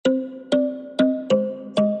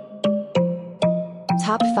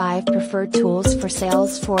Top 5 Preferred Tools for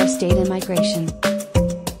Salesforce Data Migration.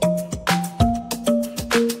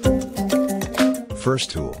 First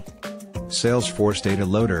tool. Salesforce Data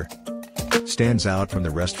Loader. Stands out from the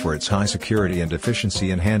rest for its high security and efficiency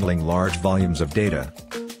in handling large volumes of data.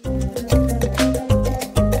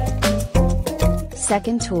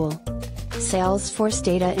 Second tool. Salesforce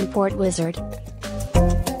Data Import Wizard.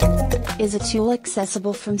 Is a tool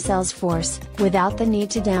accessible from Salesforce, without the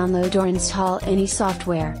need to download or install any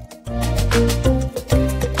software.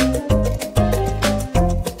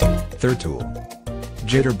 Third tool.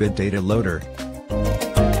 Jitterbit Data Loader.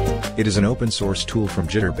 It is an open source tool from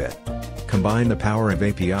Jitterbit. Combine the power of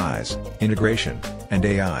APIs, integration, and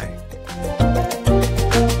AI.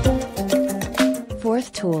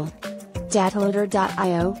 Fourth tool.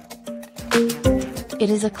 Dataloader.io. It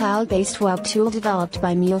is a cloud-based web tool developed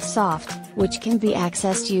by MuleSoft, which can be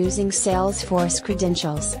accessed using Salesforce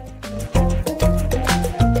credentials.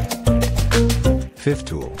 Fifth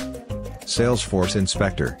tool. Salesforce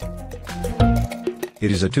Inspector.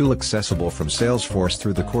 It is a tool accessible from Salesforce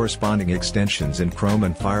through the corresponding extensions in Chrome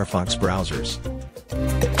and Firefox browsers.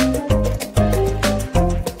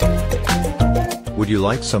 Would you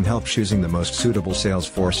like some help choosing the most suitable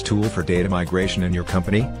Salesforce tool for data migration in your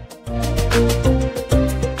company?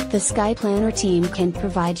 The Sky Planner team can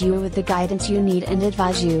provide you with the guidance you need and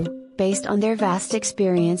advise you, based on their vast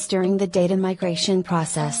experience during the data migration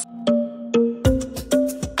process.